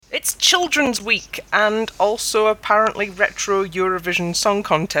It's Children's Week and also apparently Retro Eurovision Song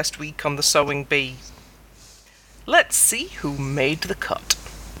Contest Week on the Sewing Bee. Let's see who made the cut.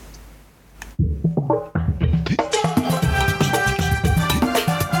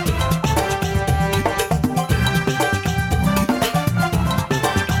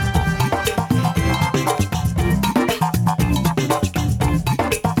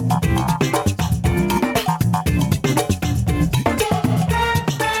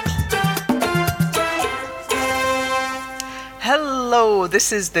 Hello,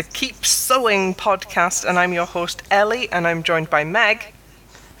 this is the Keep Sewing podcast, and I'm your host Ellie, and I'm joined by Meg.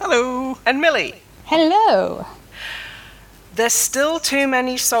 Hello. And Millie. Hello. There's still too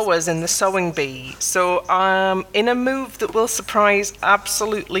many sewers in the Sewing Bee, so in a move that will surprise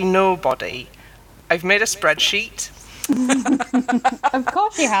absolutely nobody, I've made a spreadsheet. Of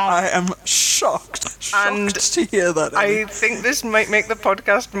course you have. I am shocked to hear that. I think this might make the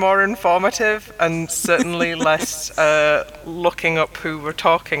podcast more informative and certainly less looking up who we're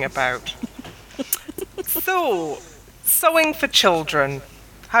talking about. So, sewing for children.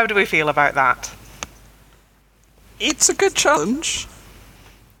 How do we feel about that? It's a good challenge.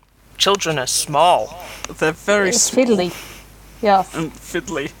 Children are small. They're very It's small fiddly. Yeah. and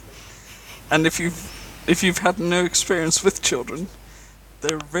fiddly. And if you've had no experience with children,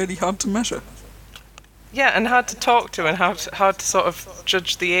 they're really hard to measure. Yeah, and hard to talk to and hard to sort of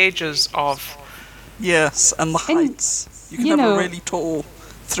judge the ages of. Yes, and the heights. You can you have know- a really tall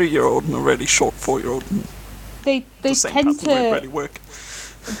 3-year-old and a really short 4-year-old. And They the same tend pattern won't to really work.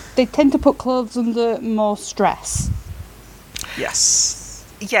 they tend to put clothes under more stress. Yes.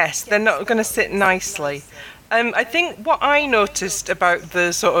 Yes, they're not going to sit nicely. I think what I noticed about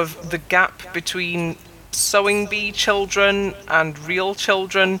the sort of the gap between sewing bee children and real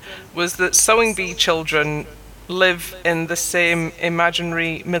children was that sewing bee children live in the same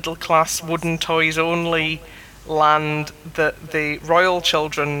imaginary middle-class wooden toys only land that the royal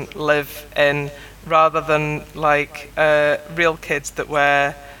children live in, rather than like real kids that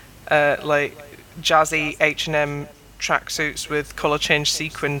wear like jazzy H&M tracksuits with colour change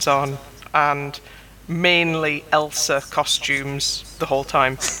sequins on and mainly Elsa costumes the whole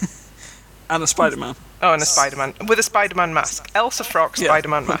time. And a Spider-Man. Oh, and a Spider-Man. With a Spider-Man mask. Elsa frock,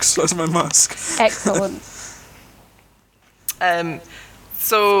 Spider-Man mask. Spider-Man mask. Excellent.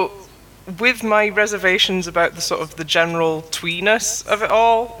 So, with my reservations about the sort of the general tweeness of it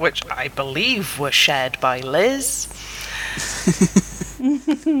all, which I believe were shared by Liz,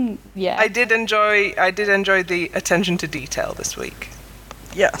 Yeah. I did enjoy the attention to detail this week.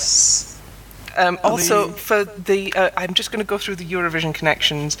 Yes. Also, for the I'm just going to go through the Eurovision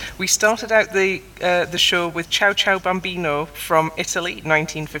connections. We started out the show with Ciao Ciao Bambino from Italy,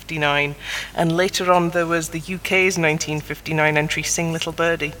 1959, and later on there was the UK's 1959 entry, Sing Little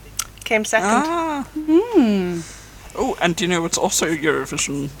Birdie. Came second. Ah. Oh, and do you know what's also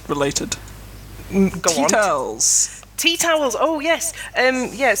Eurovision related? Go Tea on. towels. Tea towels. Oh yes.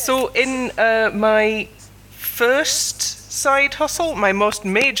 Yeah. So in my first side hustle, my most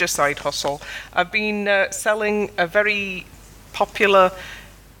major side hustle, I've been selling a very popular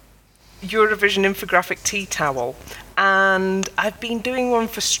Eurovision infographic tea towel, and I've been doing one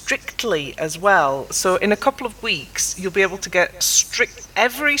for Strictly as well. So in a couple of weeks you'll be able to get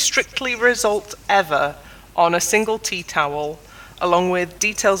every Strictly result ever on a single tea towel, along with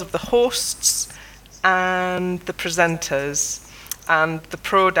details of the hosts and the presenters and the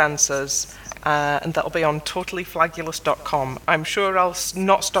pro dancers. And that'll be on totallyflagulous.com. I'm sure I'll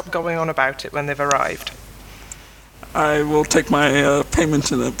not stop going on about it when they've arrived. I will take my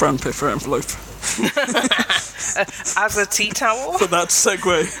payment in a brown paper envelope. As a tea towel? For that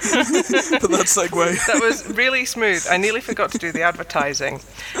segue. That was really smooth. I nearly forgot to do the advertising.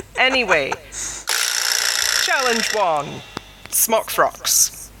 Anyway, challenge 1. Smock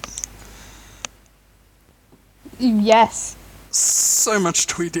frocks. Yes. So much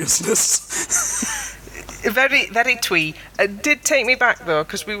tweediousness. Very, very twee. It did take me back though,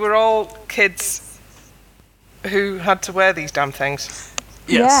 because we were all kids who had to wear these damn things.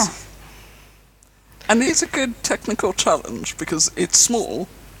 Yes. And it's a good technical challenge because it's small,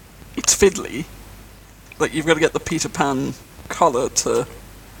 it's fiddly, like you've got to get the Peter Pan collar to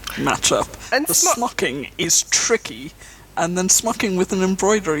match up. And the smocking is tricky, and then smocking with an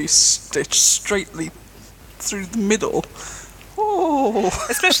embroidery stitch straightly through the middle. Oh.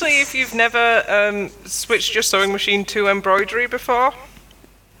 Especially if you've never switched your sewing machine to embroidery before.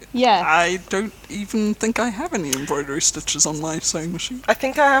 Yeah. I don't even think I have any embroidery stitches on my sewing machine. I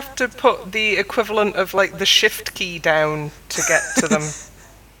think I have to put the equivalent of like the shift key down to get to them.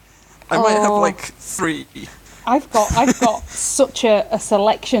 I might have like 3, I've got such a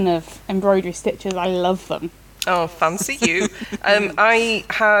selection of embroidery stitches. I love them. Oh, fancy you.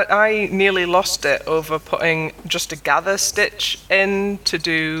 I nearly lost it over putting just a gather stitch in to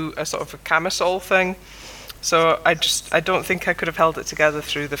do a sort of a camisole thing. So I don't think I could have held it together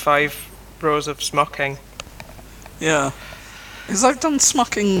through the 5 rows of smocking. Yeah. Because I've done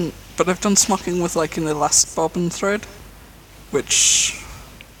smocking, but I've done smocking with like an elastic bobbin thread, which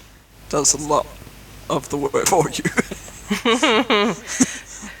does a lot of the work for you.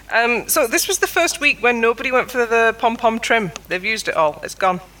 So this was the first week when nobody went for the pom-pom trim. They've used it all. It's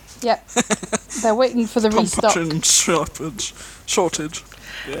gone. Yep. They're waiting for the restock. Pom-pom shortage.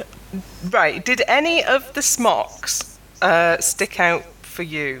 Yeah. Right. Did any of the smocks stick out for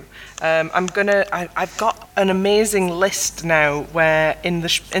you? I've got an amazing list now where in the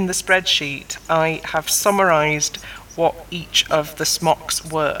spreadsheet I have summarised what each of the smocks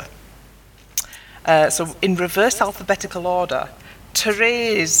were. So in reverse alphabetical order,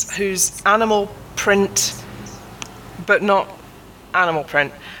 Therese, whose animal print, but not animal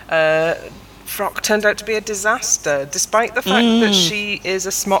print, frock turned out to be a disaster, despite the fact that she is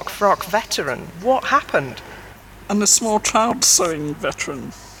a smock frock veteran. What happened? And a small child sewing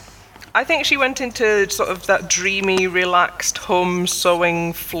veteran. I think she went into sort of that dreamy, relaxed home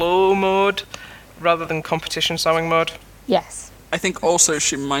sewing flow mode rather than competition sewing mode. Yes. I think also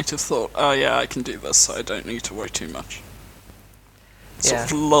she might have thought, oh yeah, I can do this, so I don't need to worry too much. Sort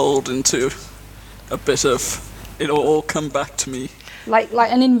of lulled into a bit of, it'll all come back to me. Like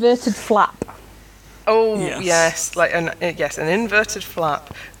an inverted flap. Oh, yes, like an inverted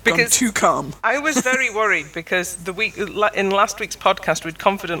flap. Because too calm. I was very worried because in last week's podcast we'd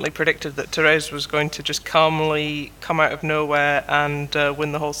confidently predicted that Therese was going to just calmly come out of nowhere and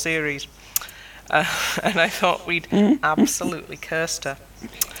win the whole series. And I thought we'd absolutely cursed her.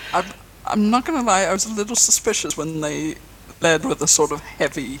 I'm not going to lie, I was a little suspicious when they led with a sort of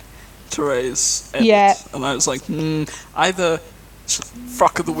heavy Therese edit. Yeah. And I was like, either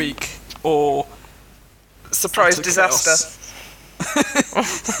frock of the week or surprise disaster.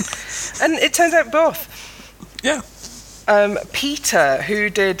 And it turned out both. Yeah. Peter, who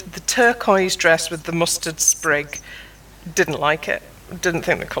did the turquoise dress with the mustard sprig, didn't like it. Didn't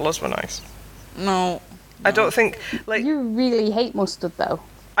think the colours were nice. No. I don't think, like... You really hate mustard, though.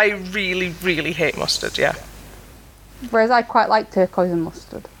 I really, really hate mustard, yeah. Whereas I quite like turquoise and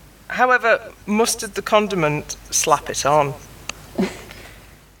mustard. However, mustard the condiment, slap it on.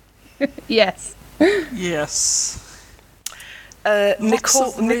 Yes. Yes.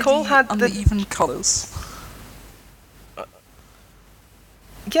 Nicole had the uneven colours.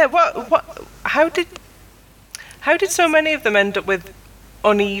 Yeah, what? How did so many of them end up with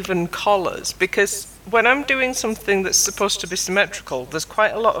uneven collars? Because when I'm doing something that's supposed to be symmetrical, there's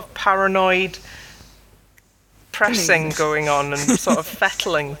quite a lot of paranoid pressing going on and sort of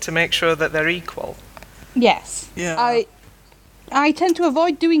fettling to make sure that they're equal. Yes. Yeah. I tend to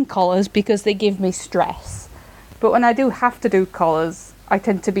avoid doing collars because they give me stress. But when I do have to do collars, I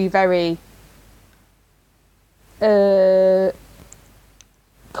tend to be very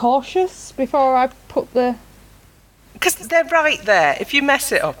cautious before I put the... Because they're right there. If you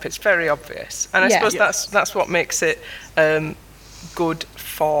mess it up, it's very obvious. And I suppose that's what makes it good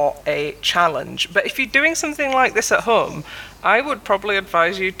for a challenge. But if you're doing something like this at home, I would probably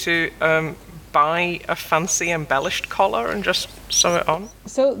advise you to buy a fancy embellished collar and just sew it on.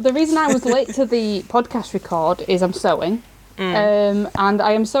 So the reason I was late to the podcast record is I'm sewing. And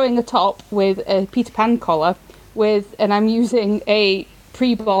I am sewing a top with a Peter Pan collar and I'm using a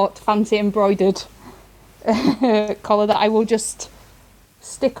pre-bought fancy embroidered collar that I will just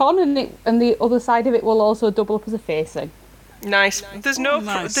stick on, and the other side of it will also double up as a facing. Nice. There's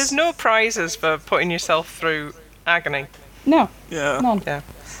no prizes for putting yourself through agony. No. Yeah. None. Yeah.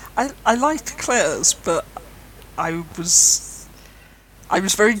 I liked Claire's, but I was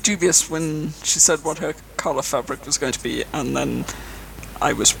very dubious when she said what her collar fabric was going to be, and then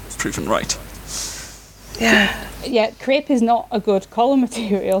I was proven right. Yeah. Yeah, crepe is not a good collar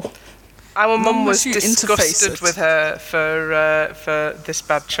material. Our mum was you disgusted interface it. with her for this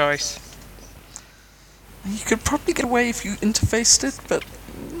bad choice. You could probably get away if you interfaced it, but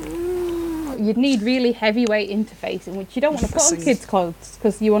You'd need really heavyweight interfacing, which you don't want to put on kids' clothes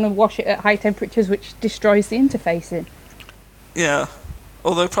because you want to wash it at high temperatures, which destroys the interfacing. yeah.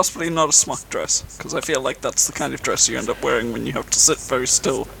 Although possibly not a smock dress, because I feel like that's the kind of dress you end up wearing when you have to sit very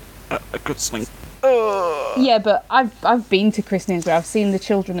still at a christening. Yeah, but I've been to christenings where I've seen the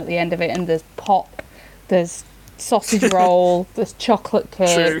children at the end of it, and there's pop, there's sausage roll, there's chocolate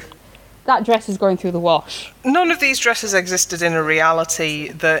cake. True. that dress is going through the wash. None of these dresses existed in a reality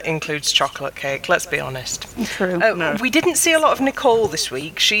that includes chocolate cake, let's be honest. True. We didn't see a lot of Nicole this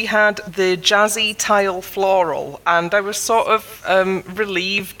week. She had the jazzy tile floral, and I was sort of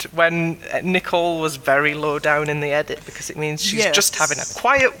relieved when Nicole was very low down in the edit, because it means she's just having a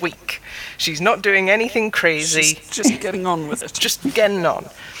quiet week. She's not doing anything crazy. She's just getting on with it. Just getting on.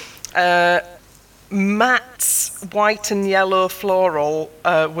 Matt's white and yellow floral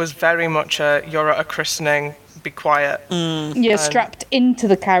was very much you're at a christening, be quiet. You're strapped into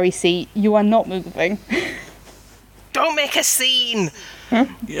the carry seat. You are not moving. Don't make a scene!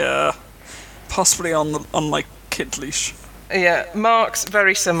 Yeah. Possibly on like kid leash. Yeah, Mark's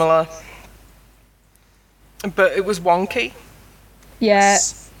very similar. But it was wonky. Yeah.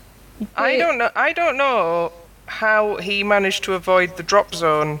 I don't know how he managed to avoid the drop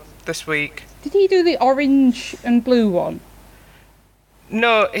zone this week. Did he do the orange and blue one?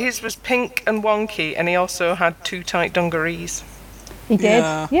 No, his was pink and wonky, and he also had too tight dungarees. He did?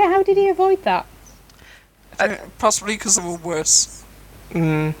 Yeah, how did he avoid that? Possibly because they were worse.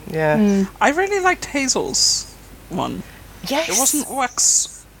 Yeah. I really liked Hazel's one. Yes!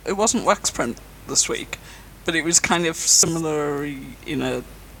 It wasn't wax print this week, but it was kind of similar in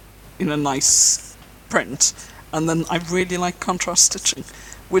a nice print. And then I really like contrast stitching,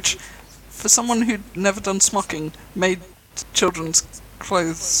 which, for someone who'd never done smocking, made children's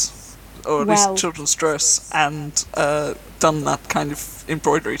clothes, or at least children's dress, and done that kind of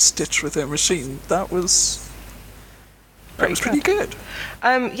embroidery stitch with their machine. That was pretty good.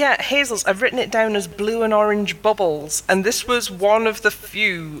 Yeah, Hazel's, I've written it down as blue and orange bubbles, and this was one of the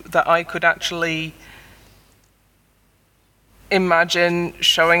few that I could actually imagine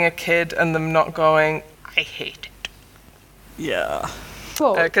showing a kid and them not going, I hate it. Yeah.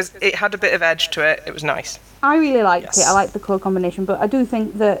 Cool. Because it had a bit of edge to it. It was nice. I really liked it. I liked the colour combination, but I do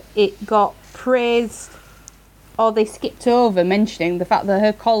think that it got praised, or they skipped over mentioning the fact that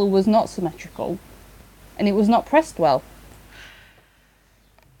her collar was not symmetrical, and it was not pressed well.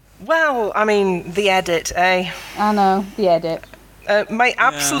 Well, I mean, the edit, eh? I know, the edit. My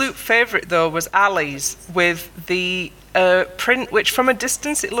absolute favourite, though, was Ali's, with the print, which from a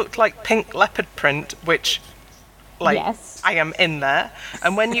distance it looked like pink leopard print, which, like, Yes. I am in there.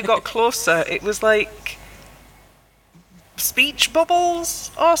 And when you got closer, it was like speech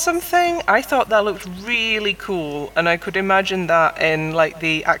bubbles or something. I thought that looked really cool, and I could imagine that in, like,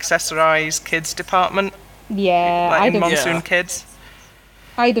 the accessorised kids department. Yeah, Like in Monsoon Kids.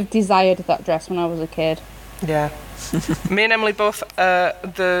 I'd have desired that dress when I was a kid. Yeah. Me and Emily both, there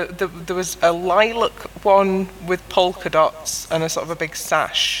was a lilac one with polka dots and a sort of a big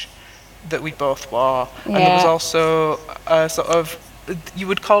sash that we both wore. And there was also a sort of, you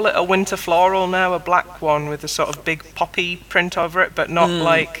would call it a winter floral now, a black one with a sort of big poppy print over it, but not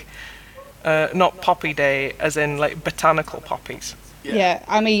like, not poppy day, as in like botanical poppies. Yeah,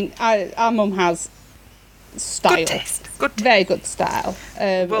 I mean, our mum has style. Good taste. Good taste. Very good style.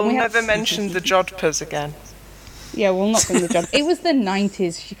 We'll we never mention the jodhpurs again. Yeah, we'll not bring the job. It was the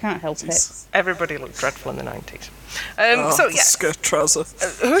 90s, you can't help it. Everybody looked dreadful in the 90s. The skirt trouser.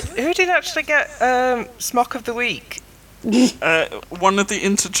 Who did actually get Smock of the Week? One of the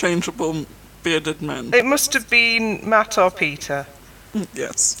interchangeable bearded men. It must have been Matt or Peter.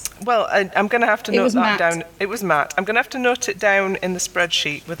 Yes. Well, I'm going to have to note that Matt. down. It was Matt. I'm going to have to note it down in the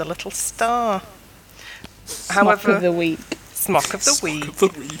spreadsheet with a little star. Smock of the week. Smock of the Week. Of the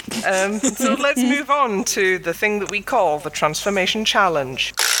week. So let's move on to the thing that we call the Transformation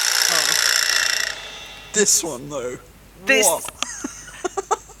Challenge. This one, though. This What?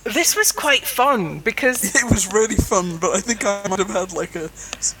 this was quite fun because It was really fun, but I think I might have had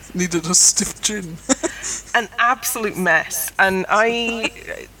needed a stiff gin. an absolute mess, and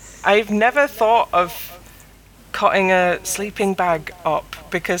I've never thought of cutting a sleeping bag up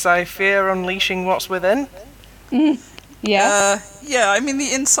because I fear unleashing what's within. Yeah. Yeah, I mean,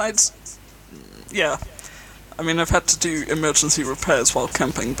 the insides... Yeah. I mean, I've had to do emergency repairs while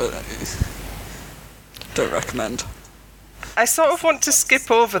camping, but I don't recommend. I sort of want to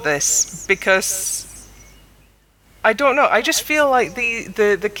skip over this because I don't know. I just feel like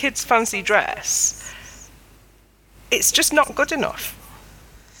the kids' fancy dress, it's just not good enough.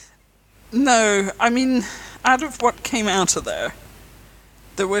 No, I mean, out of what came out of there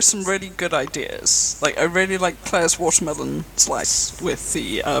were some really good ideas. Like, I really like Claire's watermelon slice with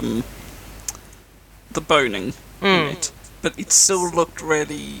the boning in it, but it still looked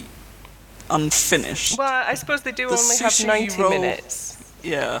really unfinished. Well, I suppose they do The only have sushi 90 roll- minutes.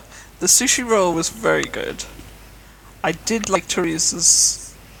 Yeah, the sushi roll was very good. I did like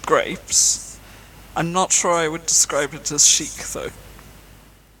Teresa's grapes. I'm not sure I would describe it as chic, though.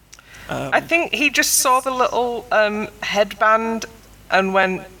 I think he just saw the little headband and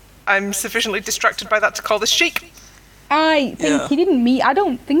went, I'm sufficiently distracted by that to call this chic. I think he didn't mean. I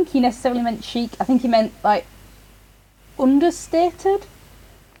don't think he necessarily meant chic. I think he meant like understated.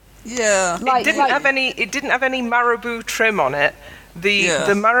 Yeah. It didn't have any marabou trim on it.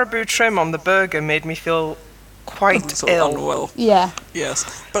 The marabou trim on the burger made me feel quite ill. Unwell. Yeah.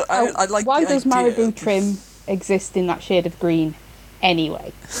 Yes, but I like. Why the does idea. marabou trim exist in that shade of green,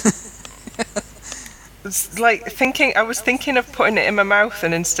 anyway? It's like I was thinking of putting it in my mouth,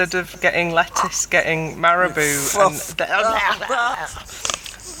 and instead of getting lettuce, getting marabou.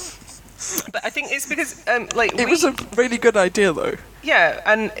 But I think it's because it was a really good idea though. Yeah,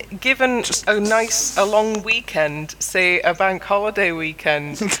 and given a long weekend, say a bank holiday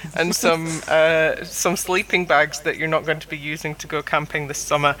weekend, and some sleeping bags that you're not going to be using to go camping this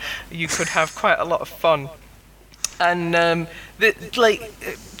summer, you could have quite a lot of fun. And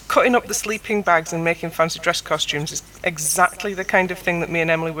cutting up the sleeping bags and making fancy dress costumes is exactly the kind of thing that me and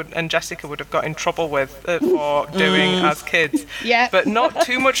Emily and Jessica would have got in trouble with for doing as kids. Yeah. But not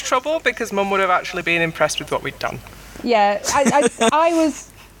too much trouble, because Mum would have actually been impressed with what we'd done. Yeah,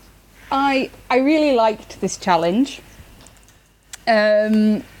 I really liked this challenge.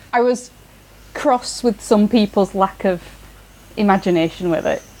 I was cross with some people's lack of imagination with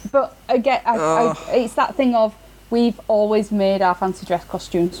it, but again, it's that thing of we've always made our fancy dress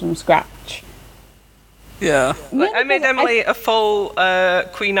costumes from scratch. Yeah. I made Emily a full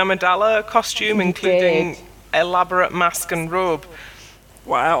Queen Amidala costume, including elaborate mask and robe.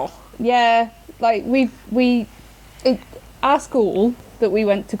 Wow. Yeah, like our school that we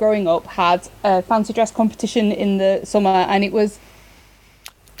went to growing up had a fancy dress competition in the summer, and it was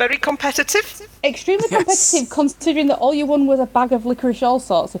very competitive. Extremely competitive, considering that all you won was a bag of licorice all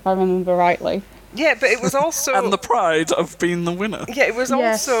sorts, if I remember rightly. Yeah, but it was also and the pride of being the winner. Yeah, it was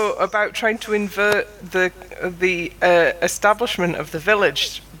also about trying to invert the establishment of the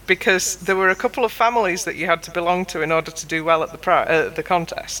village, because there were a couple of families that you had to belong to in order to do well at the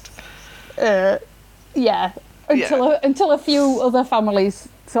contest. Until a few other families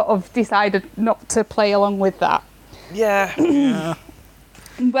sort of decided not to play along with that. Yeah.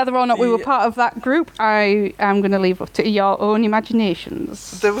 Whether or not we were part of that group, I am going to leave up to your own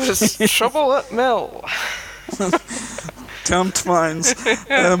imaginations. There was trouble at Mill. Don't mind.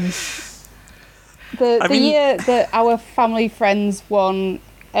 The year that our family friends won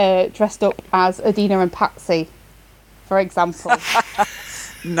dressed up as Adina and Patsy, for example.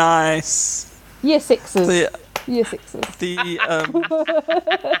 Nice. Year sixes. Year sixes.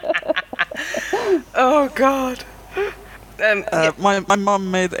 Oh, God. My mum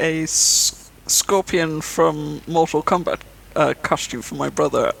made a scorpion from Mortal Kombat costume for my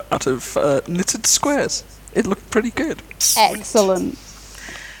brother out of knitted squares. It looked pretty good. Excellent.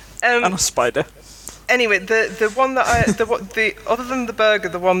 And a spider. Anyway, the one that the other than the burger,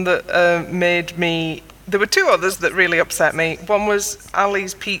 the one that made me. There were two others that really upset me. One was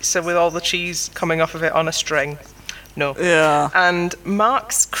Ali's pizza with all the cheese coming off of it on a string. No. Yeah. And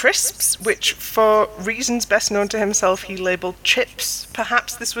Mark's crisps, which for reasons best known to himself, he labelled chips.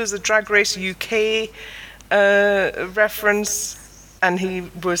 Perhaps this was a Drag Race UK reference, and he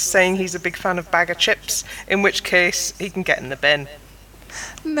was saying he's a big fan of bag of chips, in which case he can get in the bin.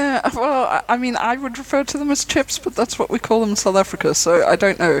 No, well, I mean, I would refer to them as chips, but that's what we call them in South Africa, so I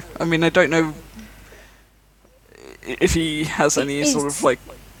don't know. I mean, I don't know if he has any sort of, like,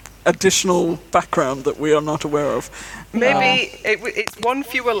 additional background that we are not aware of. Maybe it's one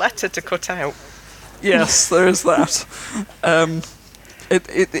fewer letter to cut out. Yes, there is that.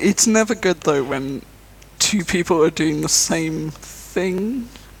 It's never good though when two people are doing the same thing.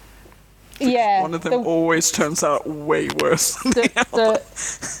 Yeah, one of them always turns out way worse than the other.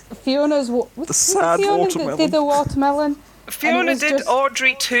 Fiona's the sad watermelon. Did the watermelon. Fiona did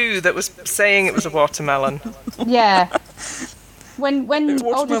Audrey too. That was saying it was a watermelon. Yeah. When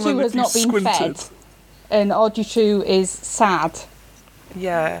Audrey 2 has not been fed, and Audrey 2 is sad.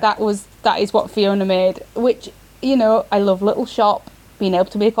 Yeah. That is what Fiona made. Which, you know, I love Little Shop. Being able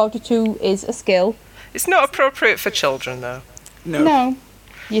to make Audrey 2 is a skill. It's not appropriate for children, though. No.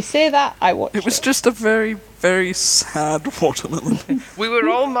 You say that, I watch it. It was just a very, very sad watermelon. We were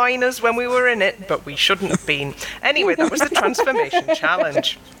all minors when we were in it, but we shouldn't have been. Anyway, that was the transformation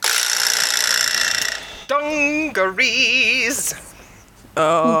challenge. Dungarees.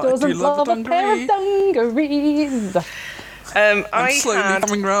 Oh, Who doesn't I do love a a pair of dungarees? I'm slowly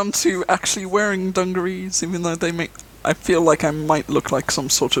coming round to actually wearing dungarees, even though I feel like I might look like some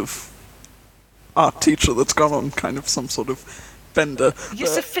sort of art teacher that's gone on kind of some sort of bender.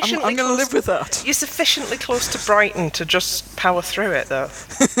 I'm going to live with that. You're sufficiently close to Brighton to just power through it, though.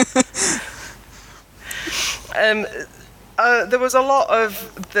 There was a lot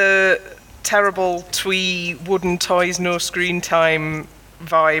of the terrible twee wooden toys, no screen time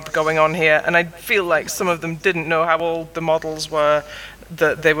vibe going on here, and I feel like some of them didn't know how old the models were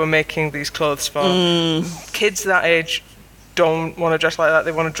that they were making these clothes for. Kids that age don't want to dress like that.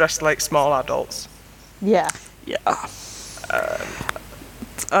 They want to dress like small adults. Yeah. Yeah.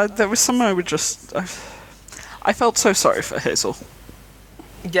 There was some I would just... I felt so sorry for Hazel.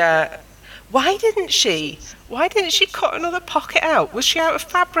 Yeah. Why didn't she cut another pocket out? Was she out of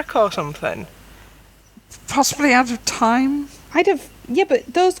fabric or something? Possibly out of time? Yeah, but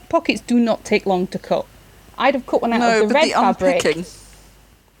those pockets do not take long to cut. I'd have cut one out of the red fabric. Unpicking.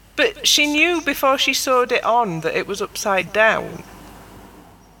 But she knew before she sewed it on that it was upside down.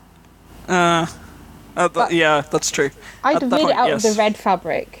 Yeah, that's true. I'd have made it out of the red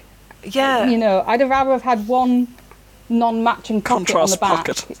fabric. Yeah. You know, I'd have rather have had one non-matching pocket on the Contrast back.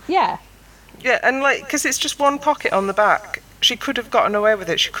 pocket. Yeah. Yeah, and because it's just one pocket on the back, she could have gotten away with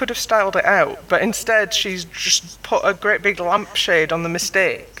it. She could have styled it out, but instead she's just put a great big lampshade on the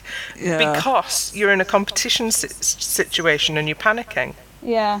mistake. Yeah. Because you're in a competition situation and you're panicking.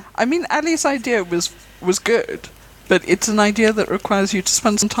 Yeah. I mean, Ali's idea was good, but it's an idea that requires you to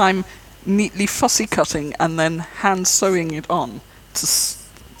spend some time neatly fussy cutting and then hand sewing it on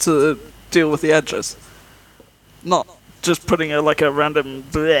to deal with the edges. Not just putting a random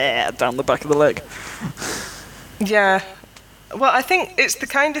bleh down the back of the leg. Yeah. Well, I think it's the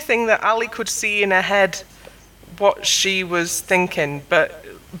kind of thing that Ali could see in her head what she was thinking, but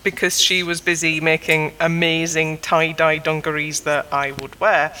because she was busy making amazing tie-dye dungarees that I would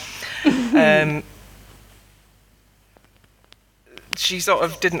wear, she sort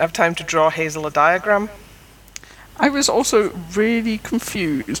of didn't have time to draw Hazel a diagram. I was also really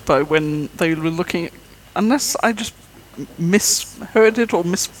confused by when they were looking at, unless I just misheard it or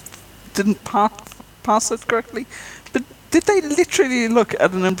didn't pass it correctly, but did they literally look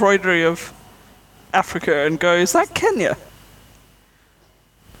at an embroidery of Africa and go, is that Kenya?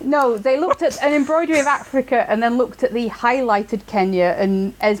 No, they looked at an embroidery of Africa and then looked at the highlighted Kenya,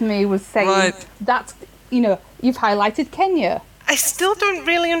 and Esme was saying, that's, you've highlighted Kenya. I still don't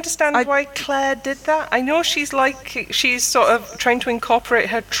really understand why Claire did that. I know she's sort of trying to incorporate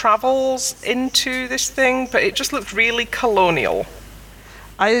her travels into this thing, but it just looked really colonial.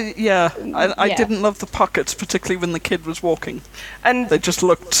 I didn't love the pockets, particularly when the kid was walking. And they just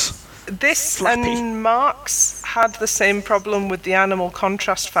looked this flappy. And Mark's had the same problem with the animal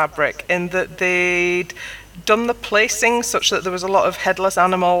contrast fabric in that they'd done the placing such that there was a lot of headless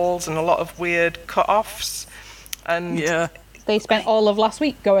animals and a lot of weird cut-offs. And yeah. They spent all of last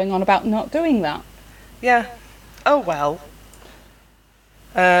week going on about not doing that. Yeah. Oh well.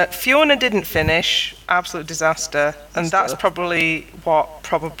 Fiona didn't finish. Absolute disaster. And that's probably what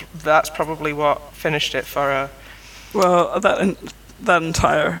finished it for her. Well, that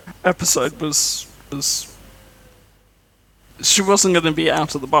entire episode was she wasn't going to be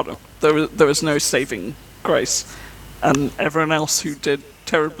out of the bottom. There was no saving grace, and everyone else who did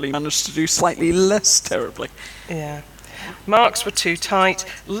terribly managed to do slightly less terribly. Yeah. Marks were too tight.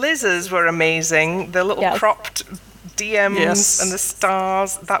 Liz's were amazing. The little cropped DMs and the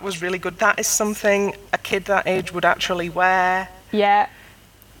stars, that was really good. That is something a kid that age would actually wear. Yeah.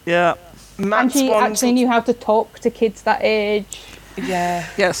 Yeah. And she actually knew how to talk to kids that age. Yeah.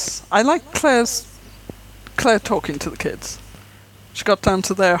 Yes. I like Claire talking to the kids. She got down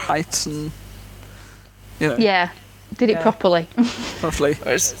to their heights and, Yeah. Did it properly. Roughly.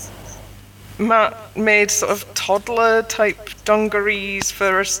 Matt made sort of toddler-type dungarees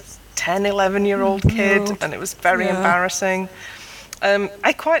for a 10, 11-year-old kid, and it was very embarrassing.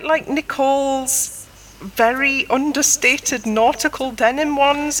 I quite like Nicole's very understated nautical denim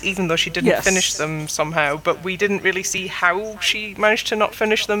ones, even though she didn't finish them somehow, but we didn't really see how she managed to not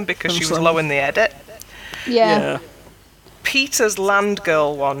finish them because she was low in the edit. Yeah. Peter's land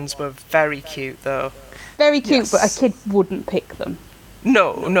girl ones were very cute, though. Very cute, but a kid wouldn't pick them.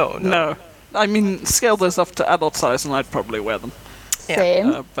 No. I mean, scale those up to adult size and I'd probably wear them.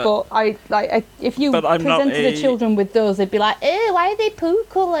 Same, but if you presented the children with those, they'd be like, ew, why are they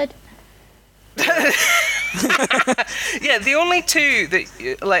poo-coloured? Yeah, the only two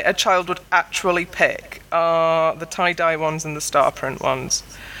that a child would actually pick are the tie-dye ones and the star print ones.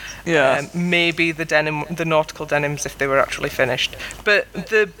 Yeah. Maybe the nautical denims if they were actually finished. But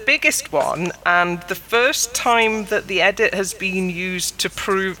the biggest one, and the first time that the edit has been used to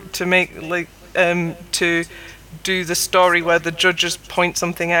do the story where the judges point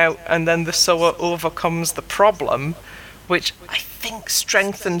something out and then the sewer overcomes the problem, which I think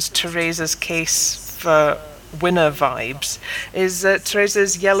strengthens Theresa's case for winner vibes, is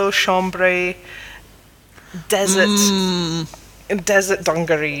Theresa's yellow chambray desert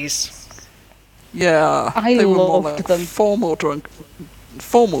dungarees. Yeah, I they were more loved like them. formal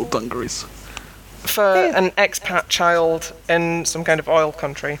dungarees. For an expat child in some kind of oil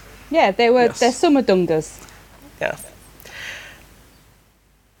country. Yeah, they're Yes. summer dungas. Yeah.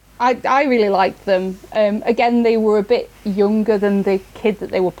 I really liked them. Again, they were a bit younger than the kid that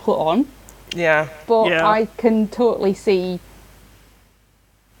they were put on, Yeah. but Yeah. I can totally see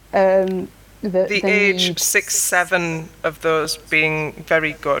the age need. 6, 7 of those being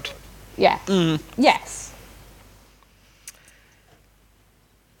very good. Yeah. Yes.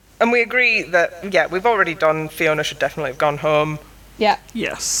 And we agree that, yeah, we've already done Fiona should definitely have gone home. Yeah.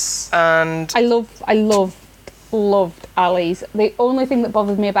 Yes. And I loved Ali's. The only thing that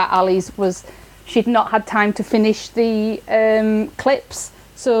bothered me about Ali's was she'd not had time to finish the clips,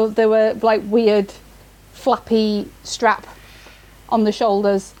 so there were like weird flappy strap on the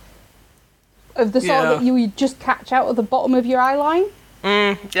shoulders of the sort Yeah. that you would just catch out of the bottom of your eye line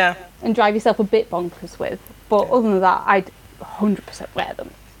yeah. and drive yourself a bit bonkers with. But other than that, I'd 100% wear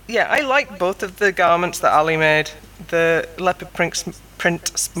them. Yeah, I like both of the garments that Ali made. The leopard print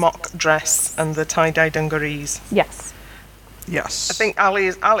smock dress and the tie-dye dungarees. Yes. Yes. I think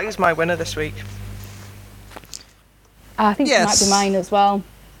Ali's my winner this week. I think it might Yes. be mine as well.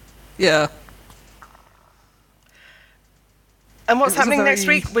 Yeah. And what's It was a happening next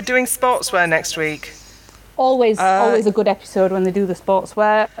very- week? We're doing sportswear next week. Always a good episode when they do the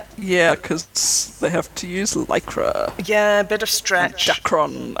sportswear. Yeah, because they have to use lycra, Yeah, a bit of stretch.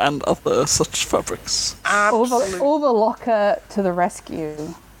 Dacron, and other such fabrics. Absolutely. Overlocker to the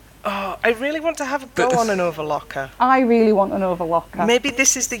rescue. Oh, I really want to have a go on an overlocker. I really want an overlocker. Maybe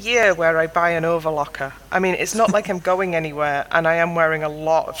this is the year where I buy an overlocker. I mean, it's not like I'm going anywhere, and I am wearing a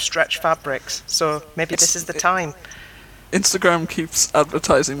lot of stretch fabrics, so maybe this is the time. Instagram keeps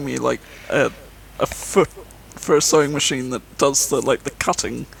advertising me like a foot for a sewing machine that does the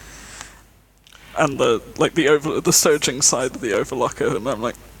cutting and the serging side of the overlocker, and I'm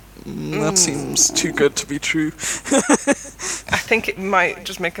like, that seems too good to be true. I think it might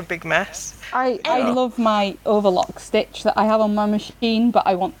just make a big mess. I love my overlock stitch that I have on my machine, but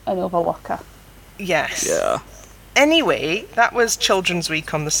I want an overlocker. Yes. Yeah. Anyway, that was Children's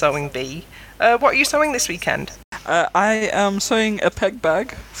Week on the Sewing Bee. What are you sewing this weekend? I am sewing a peg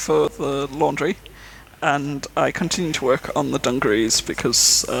bag for the laundry, and I continue to work on the dungarees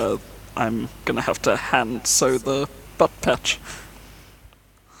because I'm going to have to hand sew the butt patch.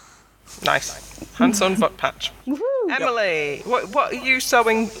 Nice. Hand-sewn butt patch. Emily, what are you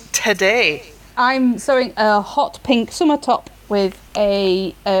sewing today? I'm sewing a hot pink summer top with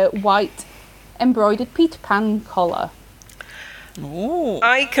a white embroidered Peter Pan collar. Ooh.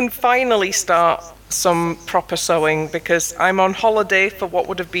 I can finally start some proper sewing because I'm on holiday for what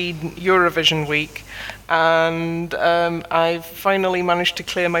would have been Eurovision week, and I've finally managed to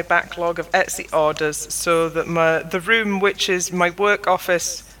clear my backlog of Etsy orders so that the room, which is my work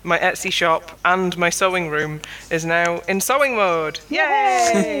office, my Etsy shop, and my sewing room, is now in sewing mode.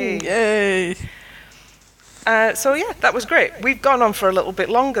 Yay! Yay! So yeah, that was great. We've gone on for a little bit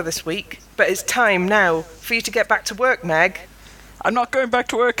longer this week, but it's time now for you to get back to work, Meg. I'm not going back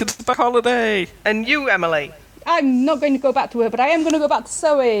to work, it's the back holiday! And you, Emily. I'm not going to go back to work, but I am going to go back to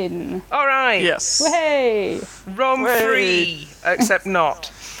sewing. All right. Yes. Hey! Roam Hooray. free, except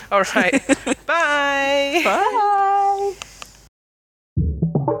not. All right. Bye.